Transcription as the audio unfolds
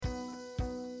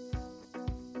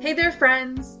Hey there,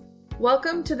 friends.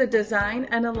 Welcome to the Design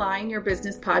and Align Your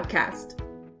Business podcast.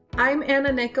 I'm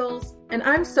Anna Nichols, and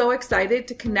I'm so excited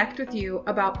to connect with you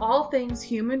about all things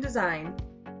human design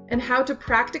and how to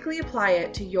practically apply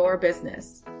it to your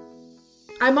business.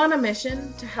 I'm on a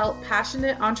mission to help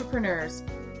passionate entrepreneurs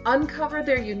uncover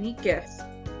their unique gifts,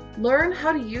 learn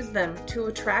how to use them to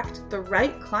attract the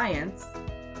right clients,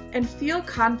 and feel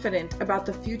confident about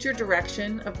the future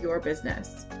direction of your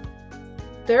business.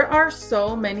 There are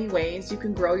so many ways you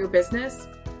can grow your business.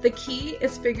 The key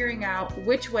is figuring out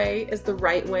which way is the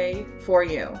right way for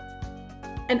you.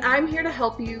 And I'm here to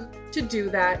help you to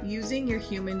do that using your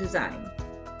human design.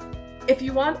 If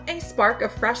you want a spark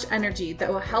of fresh energy that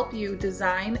will help you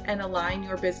design and align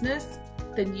your business,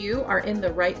 then you are in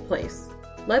the right place.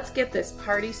 Let's get this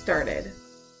party started.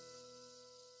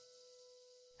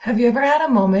 Have you ever had a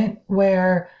moment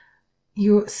where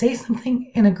you say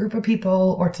something in a group of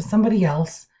people or to somebody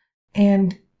else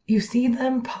and you see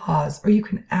them pause, or you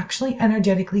can actually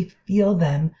energetically feel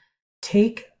them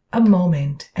take a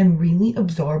moment and really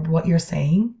absorb what you're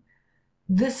saying?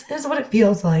 This is what it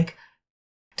feels like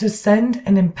to send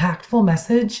an impactful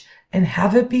message and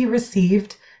have it be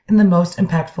received in the most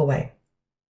impactful way.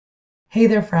 Hey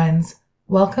there, friends.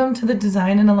 Welcome to the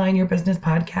Design and Align Your Business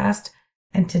podcast.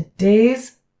 And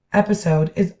today's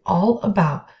episode is all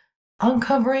about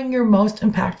uncovering your most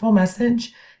impactful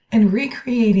message and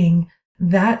recreating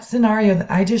that scenario that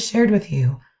I just shared with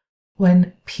you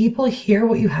when people hear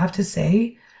what you have to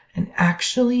say and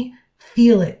actually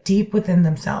feel it deep within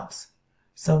themselves.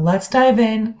 So let's dive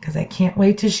in, because I can't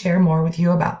wait to share more with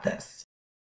you about this.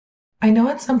 I know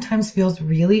it sometimes feels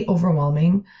really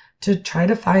overwhelming to try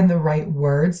to find the right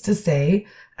words to say,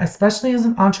 especially as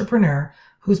an entrepreneur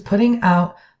who's putting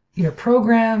out your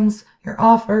programs, your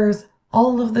offers,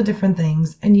 all of the different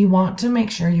things, and you want to make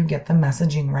sure you get the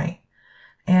messaging right.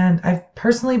 And I've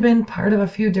personally been part of a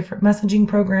few different messaging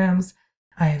programs.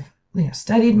 I've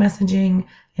studied messaging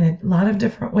in a lot of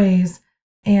different ways.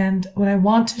 And what I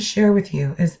want to share with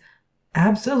you is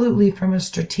absolutely from a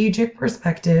strategic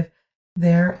perspective,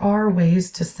 there are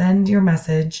ways to send your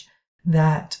message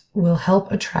that will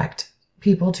help attract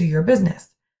people to your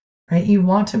business, right? You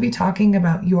want to be talking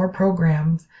about your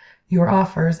programs, your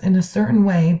offers in a certain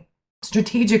way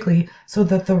strategically so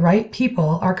that the right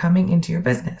people are coming into your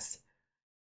business.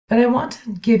 But I want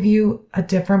to give you a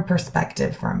different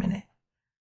perspective for a minute.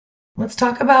 Let's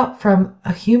talk about from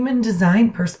a human design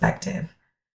perspective.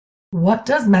 What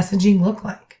does messaging look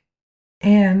like?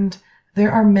 And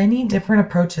there are many different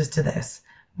approaches to this.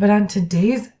 But on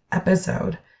today's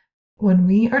episode, when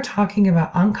we are talking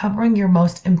about uncovering your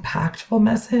most impactful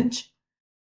message,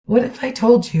 what if I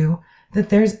told you that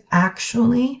there's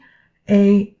actually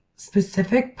a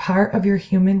specific part of your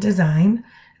human design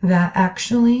that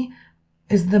actually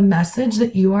is the message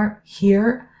that you are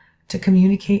here to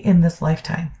communicate in this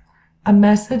lifetime? A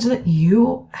message that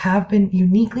you have been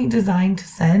uniquely designed to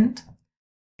send.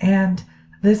 And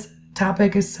this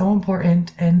topic is so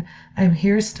important, and I'm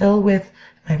here still with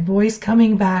my voice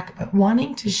coming back, but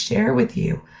wanting to share with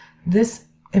you this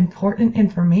important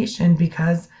information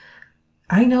because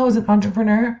I know as an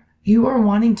entrepreneur, you are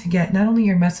wanting to get not only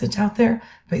your message out there,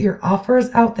 but your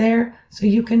offers out there so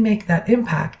you can make that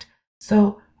impact.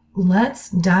 So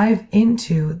let's dive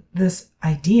into this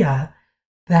idea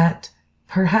that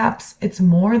perhaps it's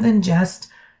more than just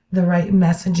the right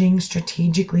messaging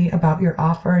strategically about your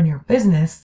offer and your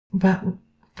business, but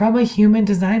from a human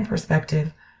design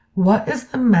perspective, what is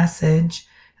the message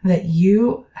that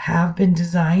you have been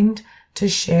designed to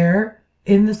share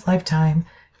in this lifetime,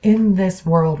 in this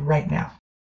world right now?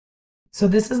 So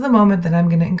this is the moment that I'm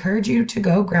going to encourage you to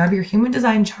go grab your human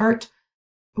design chart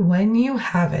when you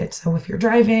have it. So if you're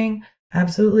driving,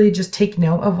 absolutely just take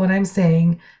note of what I'm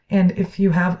saying. And if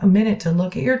you have a minute to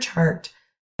look at your chart,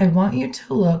 I want you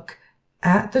to look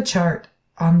at the chart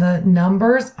on the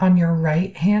numbers on your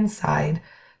right hand side.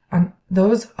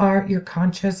 Those are your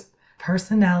conscious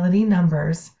personality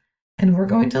numbers. And we're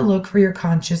going to look for your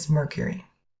conscious Mercury.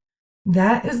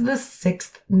 That is the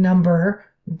 6th number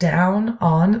down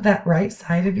on that right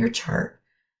side of your chart.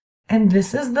 And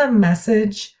this is the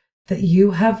message that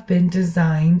you have been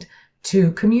designed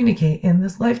to communicate in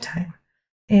this lifetime.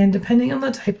 And depending on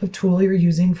the type of tool you're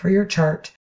using for your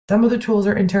chart, some of the tools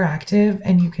are interactive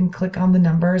and you can click on the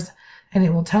numbers and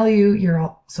it will tell you. You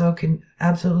also can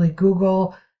absolutely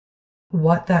Google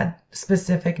what that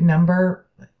specific number,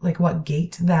 like what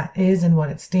gate that is and what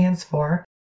it stands for.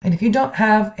 And if you don't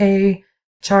have a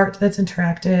chart that's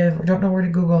interactive or don't know where to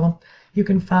Google, you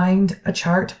can find a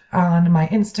chart on my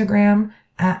Instagram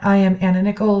at I am Anna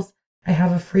Nichols. I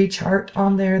have a free chart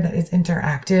on there that is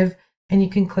interactive and you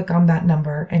can click on that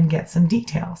number and get some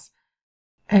details.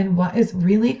 And what is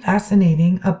really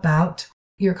fascinating about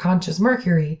your conscious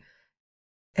Mercury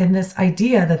and this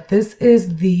idea that this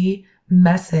is the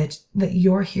message that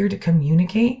you're here to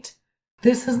communicate,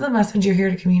 this is the message you're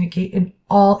here to communicate in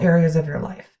all areas of your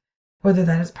life, whether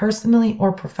that is personally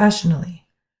or professionally.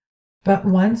 But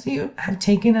once you have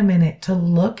taken a minute to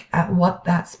look at what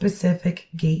that specific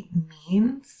gate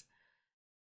means,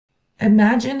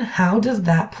 imagine how does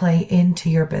that play into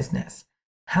your business?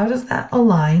 How does that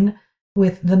align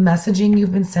with the messaging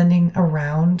you've been sending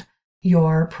around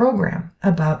your program,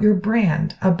 about your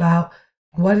brand, about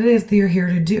what it is that you're here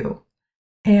to do?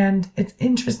 And it's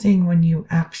interesting when you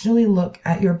actually look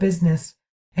at your business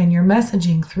and your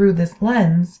messaging through this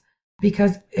lens,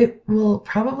 because it will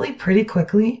probably pretty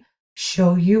quickly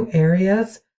show you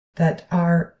areas that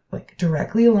are like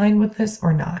directly aligned with this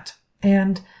or not.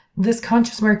 And this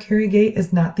conscious Mercury gate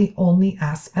is not the only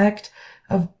aspect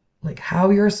of like how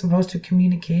you're supposed to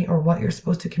communicate or what you're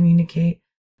supposed to communicate,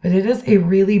 but it is a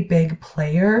really big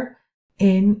player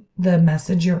in the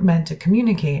message you're meant to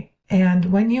communicate. And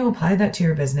when you apply that to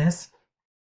your business,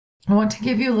 I want to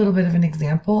give you a little bit of an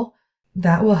example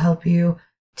that will help you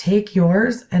take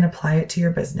yours and apply it to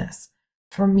your business.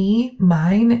 For me,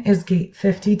 mine is gate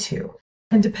 52.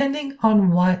 And depending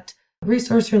on what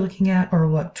resource you're looking at or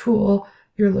what tool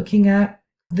you're looking at,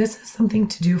 this is something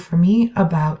to do for me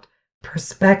about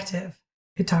perspective.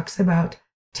 It talks about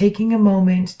taking a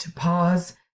moment to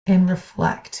pause and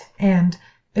reflect and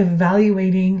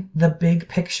evaluating the big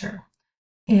picture.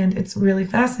 And it's really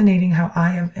fascinating how I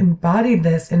have embodied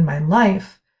this in my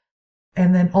life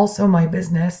and then also my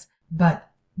business. But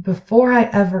before I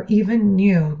ever even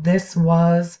knew this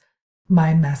was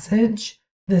my message,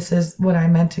 this is what I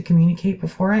meant to communicate,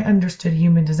 before I understood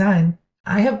human design,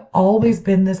 I have always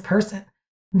been this person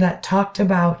that talked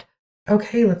about,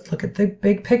 okay, let's look at the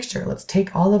big picture. Let's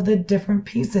take all of the different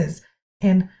pieces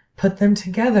and put them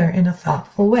together in a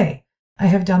thoughtful way. I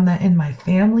have done that in my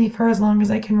family for as long as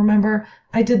I can remember.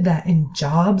 I did that in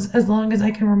jobs as long as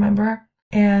I can remember.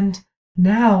 And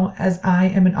now, as I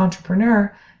am an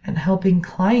entrepreneur and helping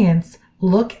clients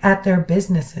look at their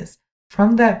businesses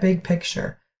from that big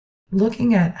picture,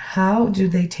 looking at how do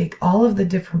they take all of the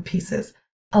different pieces,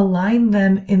 align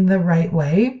them in the right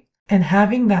way, and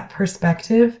having that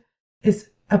perspective is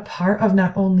a part of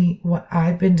not only what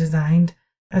I've been designed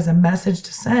as a message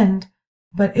to send,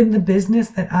 but in the business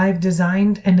that I've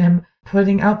designed and am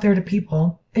putting out there to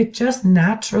people. It just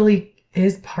naturally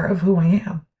is part of who I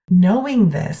am. Knowing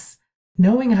this,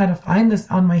 knowing how to find this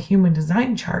on my human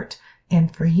design chart,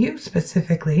 and for you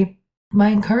specifically,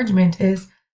 my encouragement is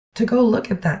to go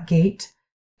look at that gate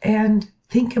and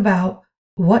think about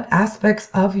what aspects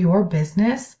of your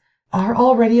business are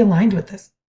already aligned with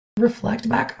this. Reflect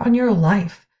back on your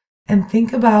life and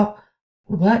think about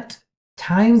what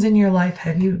times in your life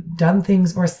have you done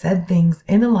things or said things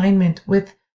in alignment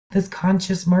with this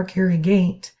conscious Mercury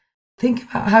gate. Think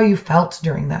about how you felt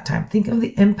during that time. Think of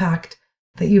the impact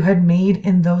that you had made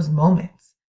in those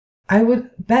moments. I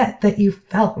would bet that you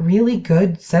felt really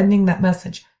good sending that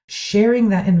message, sharing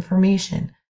that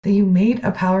information, that you made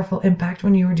a powerful impact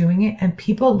when you were doing it and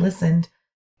people listened,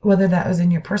 whether that was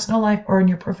in your personal life or in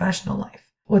your professional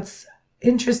life. What's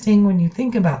interesting when you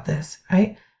think about this,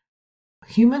 right?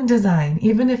 Human design,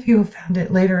 even if you have found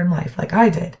it later in life like I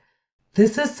did,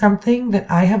 this is something that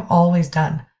I have always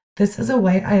done. This is a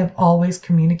way I have always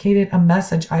communicated, a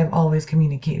message I have always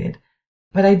communicated.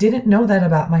 But I didn't know that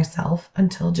about myself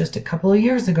until just a couple of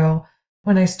years ago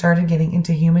when I started getting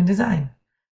into human design.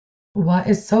 What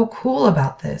is so cool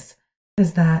about this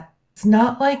is that it's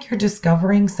not like you're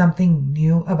discovering something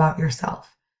new about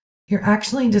yourself. You're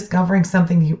actually discovering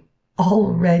something you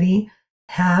already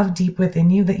have deep within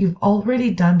you that you've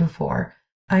already done before.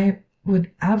 I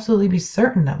would absolutely be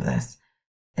certain of this.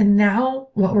 And now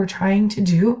what we're trying to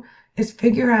do is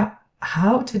figure out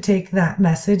how to take that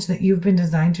message that you've been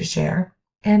designed to share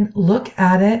and look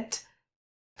at it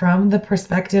from the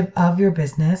perspective of your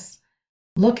business.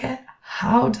 Look at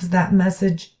how does that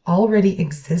message already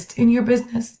exist in your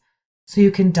business so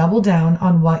you can double down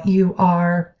on what you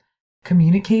are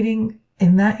communicating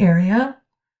in that area.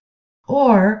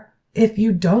 Or if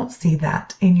you don't see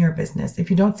that in your business, if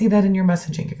you don't see that in your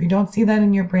messaging, if you don't see that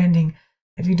in your branding,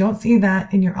 if you don't see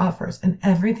that in your offers and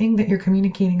everything that you're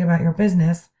communicating about your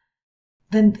business,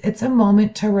 then it's a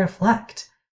moment to reflect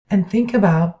and think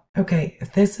about, okay,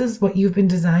 if this is what you've been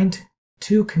designed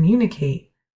to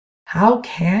communicate, how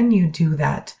can you do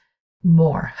that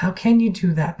more? How can you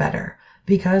do that better?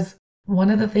 Because one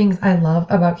of the things I love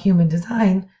about human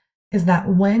design is that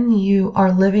when you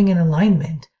are living in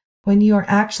alignment, when you are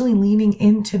actually leaning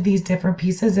into these different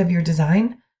pieces of your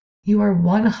design, you are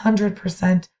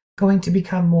 100% going to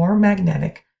become more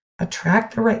magnetic,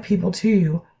 attract the right people to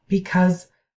you, because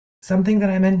something that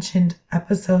I mentioned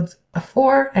episodes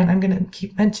before, and I'm going to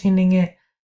keep mentioning it,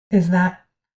 is that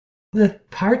the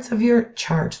parts of your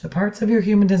chart, the parts of your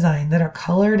human design that are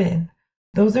colored in,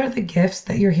 those are the gifts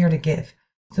that you're here to give.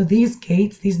 So these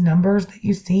gates, these numbers that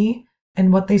you see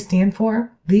and what they stand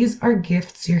for, these are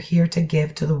gifts you're here to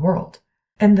give to the world.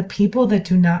 And the people that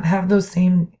do not have those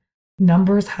same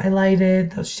numbers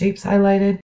highlighted, those shapes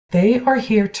highlighted, they are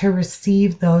here to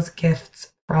receive those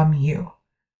gifts from you.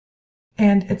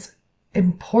 And it's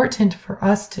important for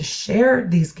us to share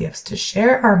these gifts, to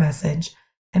share our message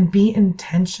and be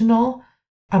intentional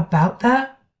about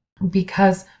that,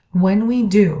 because when we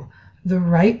do, the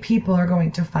right people are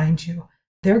going to find you.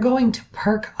 They're going to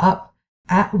perk up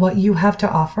at what you have to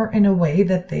offer in a way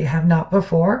that they have not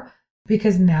before,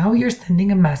 because now you're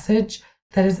sending a message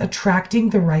that is attracting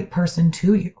the right person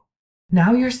to you.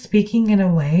 Now you're speaking in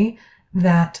a way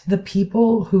that the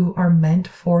people who are meant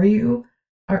for you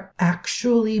are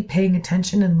actually paying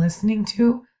attention and listening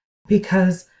to,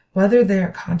 because whether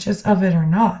they're conscious of it or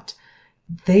not,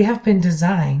 they have been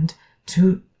designed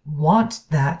to want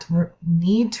that,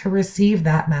 need to receive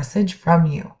that message from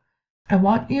you. I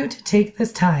want you to take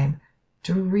this time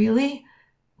to really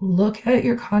look at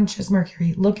your conscious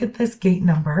Mercury, look at this gate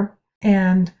number,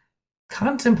 and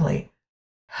contemplate,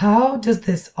 how does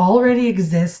this already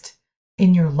exist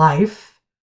in your life?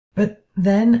 But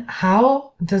then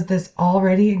how does this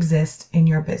already exist in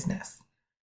your business?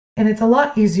 And it's a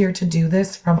lot easier to do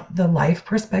this from the life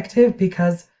perspective,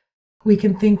 because we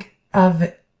can think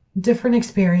of different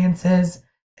experiences,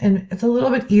 and it's a little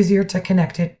bit easier to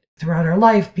connect it throughout our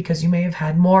life because you may have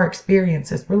had more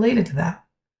experiences related to that.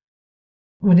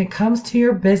 When it comes to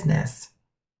your business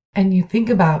and you think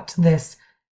about this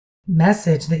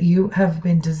message that you have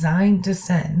been designed to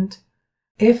send,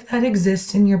 if that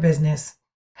exists in your business,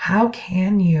 how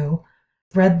can you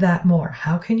spread that more?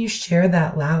 How can you share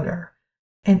that louder?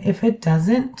 And if it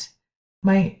doesn't,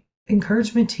 my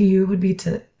encouragement to you would be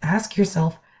to ask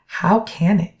yourself, how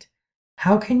can it?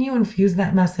 How can you infuse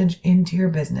that message into your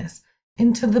business,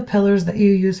 into the pillars that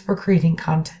you use for creating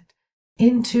content,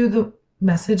 into the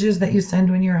messages that you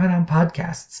send when you're out on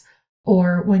podcasts,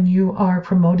 or when you are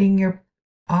promoting your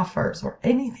offers, or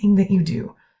anything that you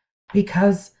do?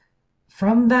 Because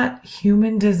from that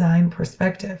human design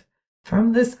perspective,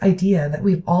 from this idea that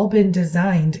we've all been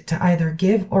designed to either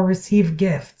give or receive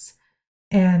gifts,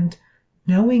 and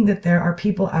knowing that there are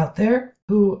people out there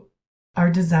who are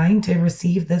designed to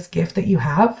receive this gift that you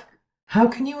have, how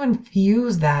can you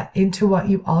infuse that into what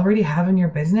you already have in your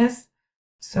business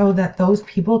so that those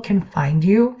people can find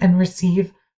you and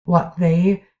receive what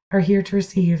they are here to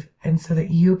receive, and so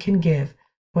that you can give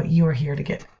what you are here to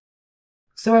give?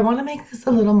 So I want to make this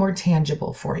a little more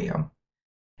tangible for you.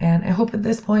 And I hope at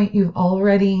this point you've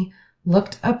already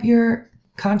looked up your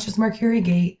conscious Mercury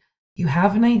gate. You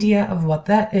have an idea of what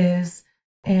that is,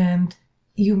 and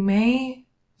you may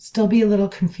still be a little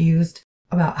confused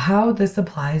about how this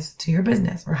applies to your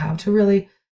business, or how to really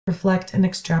reflect and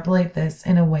extrapolate this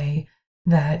in a way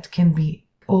that can be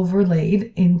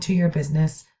overlaid into your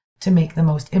business to make the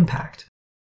most impact.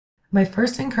 My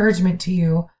first encouragement to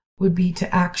you would be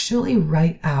to actually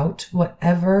write out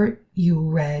whatever you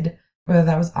read, whether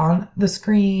that was on the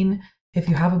screen, if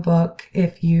you have a book,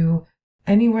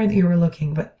 anywhere that you were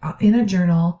looking, but in a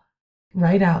journal,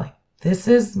 write out, like, this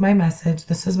is my message,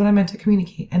 this is what I meant to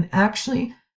communicate, and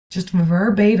actually just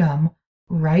verbatim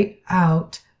write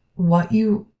out what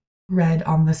you read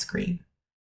on the screen.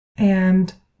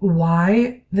 And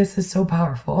why this is so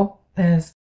powerful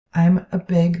is I'm a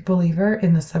big believer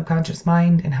in the subconscious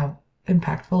mind and how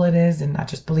impactful it is, and not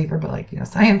just believer, but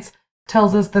science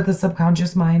tells us that the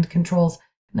subconscious mind controls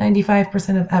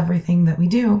 95% of everything that we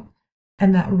do,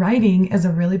 and that writing is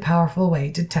a really powerful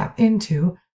way to tap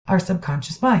into our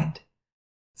subconscious mind.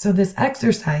 So this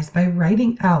exercise, by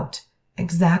writing out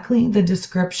exactly the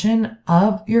description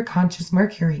of your conscious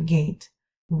Mercury gate,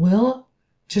 will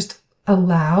just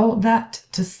allow that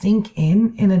to sink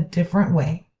in a different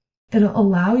way. It'll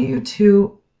allow you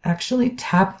to actually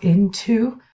tap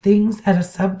into things at a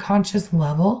subconscious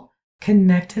level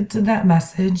connected to that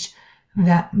message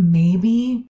that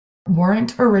maybe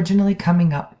weren't originally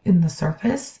coming up in the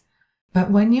surface. But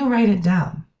when you write it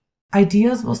down,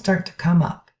 ideas will start to come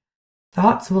up.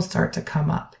 Thoughts will start to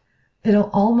come up. It'll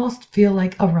almost feel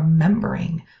like a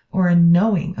remembering or a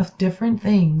knowing of different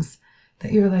things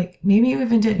that you're like, maybe you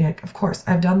even did. Like, of course,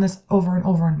 I've done this over and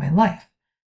over in my life.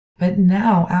 But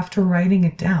now, after writing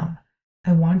it down,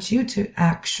 I want you to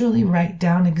actually write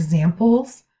down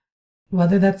examples,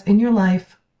 whether that's in your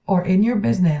life or in your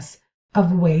business,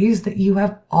 of ways that you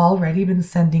have already been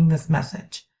sending this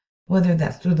message, whether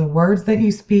that's through the words that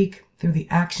you speak, through the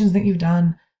actions that you've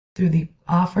done, through the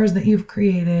offers that you've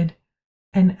created,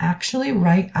 and actually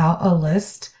write out a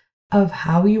list of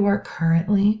how you are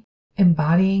currently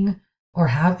embodying or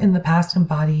have in the past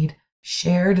embodied,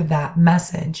 shared that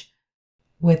message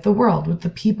with the world, with the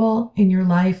people in your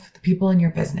life, the people in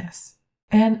your business.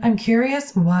 And I'm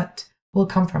curious what will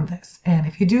come from this. And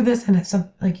if you do this and it's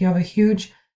like you have a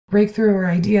huge breakthrough or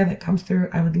idea that comes through,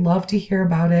 I would love to hear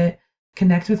about it.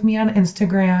 Connect with me on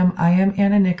Instagram. I am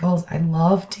Anna Nichols. I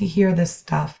love to hear this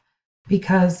stuff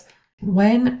because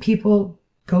when people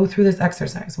go through this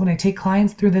exercise, when I take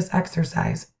clients through this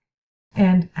exercise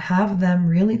and have them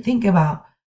really think about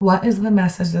what is the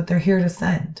message that they're here to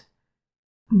send,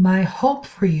 my hope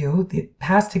for you, the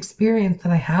past experience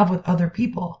that I have with other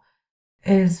people,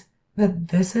 is that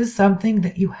this is something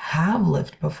that you have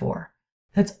lived before,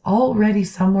 that's already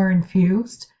somewhere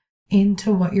infused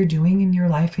into what you're doing in your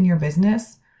life and your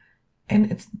business.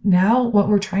 And it's now what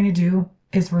we're trying to do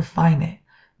is refine it,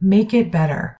 make it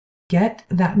better, get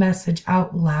that message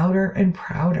out louder and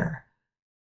prouder.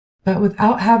 But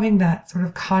without having that sort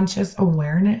of conscious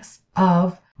awareness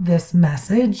of this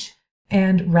message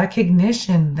and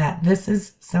recognition that this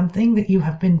is something that you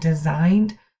have been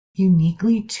designed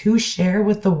uniquely to share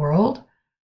with the world,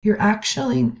 you're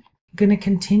actually going to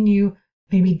continue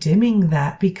maybe dimming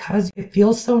that because it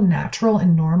feels so natural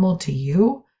and normal to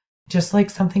you, just like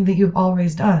something that you've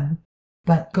always done.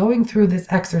 But going through this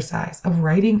exercise of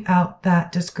writing out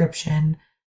that description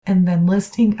and then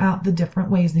listing out the different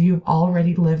ways that you've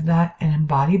already lived that and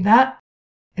embodied that,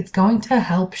 it's going to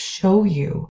help show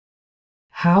you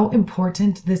how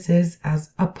important this is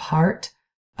as a part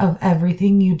of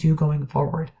everything you do going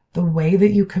forward. The way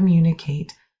that you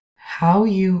communicate, how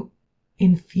you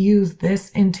infuse this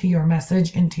into your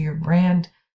message, into your brand,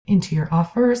 into your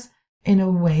offers in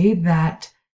a way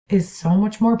that is so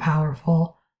much more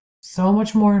powerful, so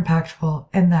much more impactful,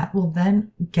 and that will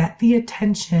then get the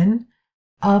attention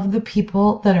of the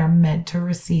people that are meant to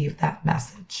receive that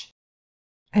message.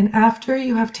 And after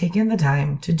you have taken the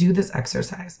time to do this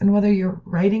exercise, and whether you're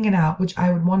writing it out, which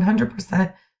I would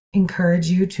 100% encourage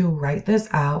you to write this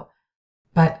out,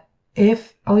 but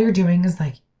if all you're doing is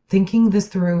like thinking this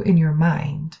through in your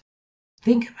mind,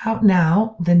 think about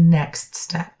now the next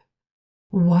step.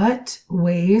 What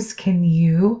ways can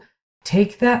you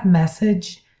take that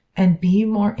message and be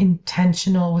more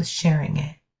intentional with sharing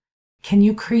it? Can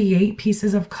you create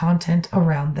pieces of content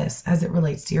around this as it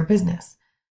relates to your business?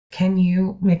 Can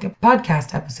you make a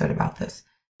podcast episode about this?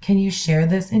 Can you share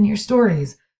this in your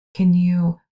stories? Can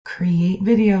you create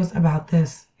videos about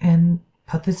this and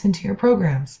put this into your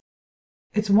programs?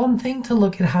 It's one thing to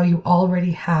look at how you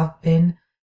already have been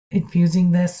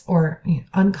infusing this or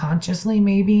unconsciously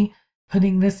maybe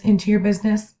putting this into your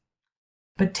business,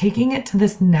 but taking it to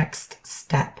this next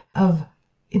step of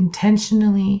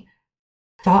intentionally,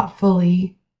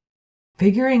 thoughtfully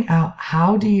figuring out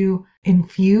how do you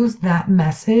infuse that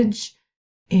message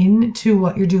into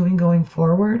what you're doing going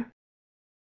forward.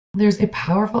 There's a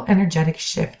powerful energetic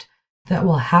shift that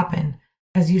will happen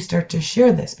as you start to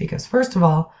share this, because first of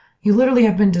all, you literally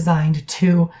have been designed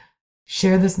to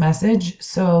share this message.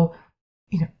 So,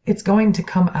 it's going to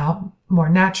come out more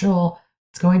natural.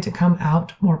 It's going to come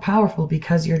out more powerful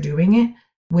because you're doing it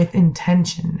with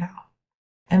intention now.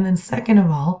 And then second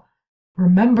of all,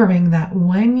 remembering that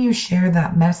when you share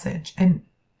that message, and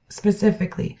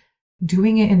specifically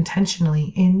doing it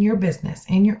intentionally in your business,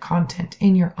 in your content,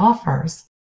 in your offers,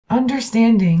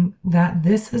 understanding that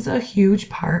this is a huge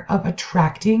part of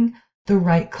attracting the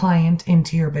right client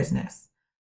into your business.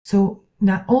 So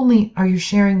not only are you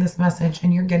sharing this message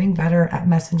and you're getting better at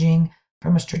messaging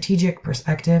from a strategic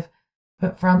perspective,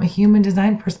 but from a human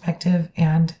design perspective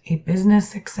and a business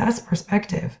success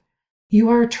perspective, you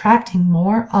are attracting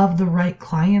more of the right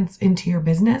clients into your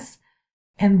business.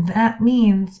 And that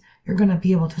means you're going to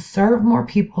be able to serve more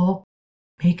people,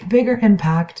 make a bigger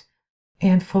impact,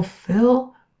 and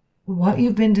fulfill what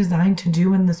you've been designed to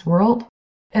do in this world.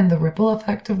 And the ripple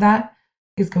effect of that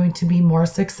is going to be more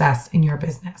success in your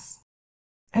business.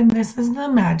 And this is the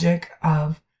magic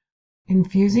of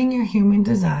infusing your human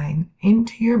design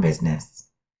into your business,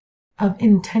 of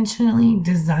intentionally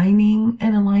designing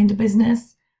an aligned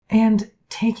business, and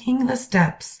taking the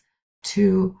steps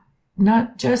to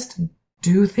not just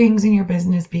do things in your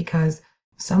business because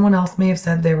someone else may have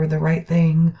said they were the right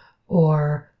thing,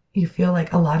 or you feel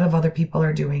like a lot of other people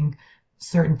are doing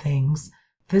certain things.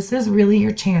 This is really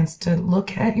your chance to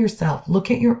look at yourself, look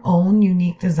at your own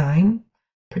unique design,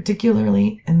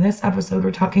 particularly in this episode,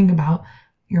 we're talking about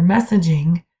your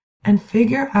messaging, and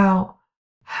figure out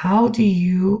how do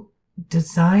you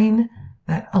design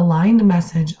that aligned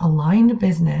message, aligned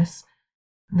business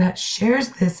that shares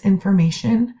this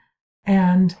information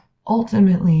and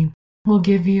ultimately will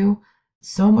give you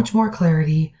so much more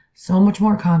clarity, so much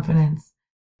more confidence,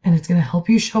 and it's going to help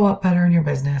you show up better in your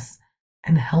business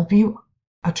and help you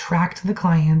attract the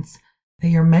clients that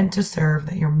you're meant to serve,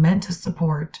 that you're meant to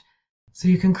support, so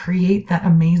you can create that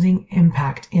amazing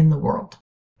impact in the world.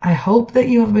 I hope that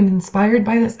you have been inspired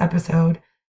by this episode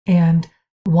and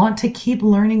want to keep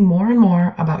learning more and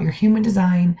more about your human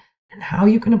design and how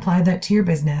you can apply that to your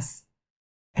business.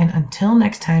 And until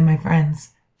next time, my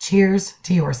friends, cheers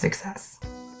to your success.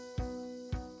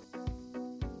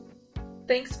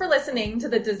 Thanks for listening to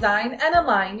the Design and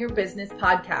Align Your Business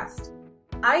podcast.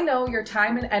 I know your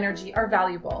time and energy are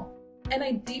valuable, and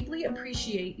I deeply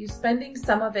appreciate you spending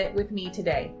some of it with me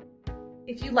today.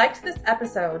 If you liked this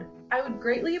episode, I would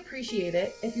greatly appreciate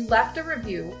it if you left a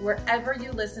review wherever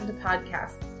you listen to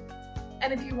podcasts.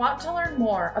 And if you want to learn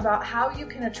more about how you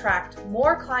can attract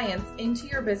more clients into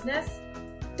your business,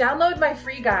 download my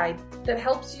free guide that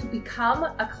helps you become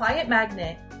a client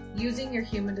magnet using your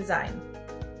human design.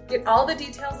 Get all the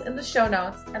details in the show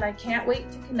notes, and I can't wait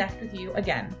to connect with you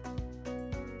again.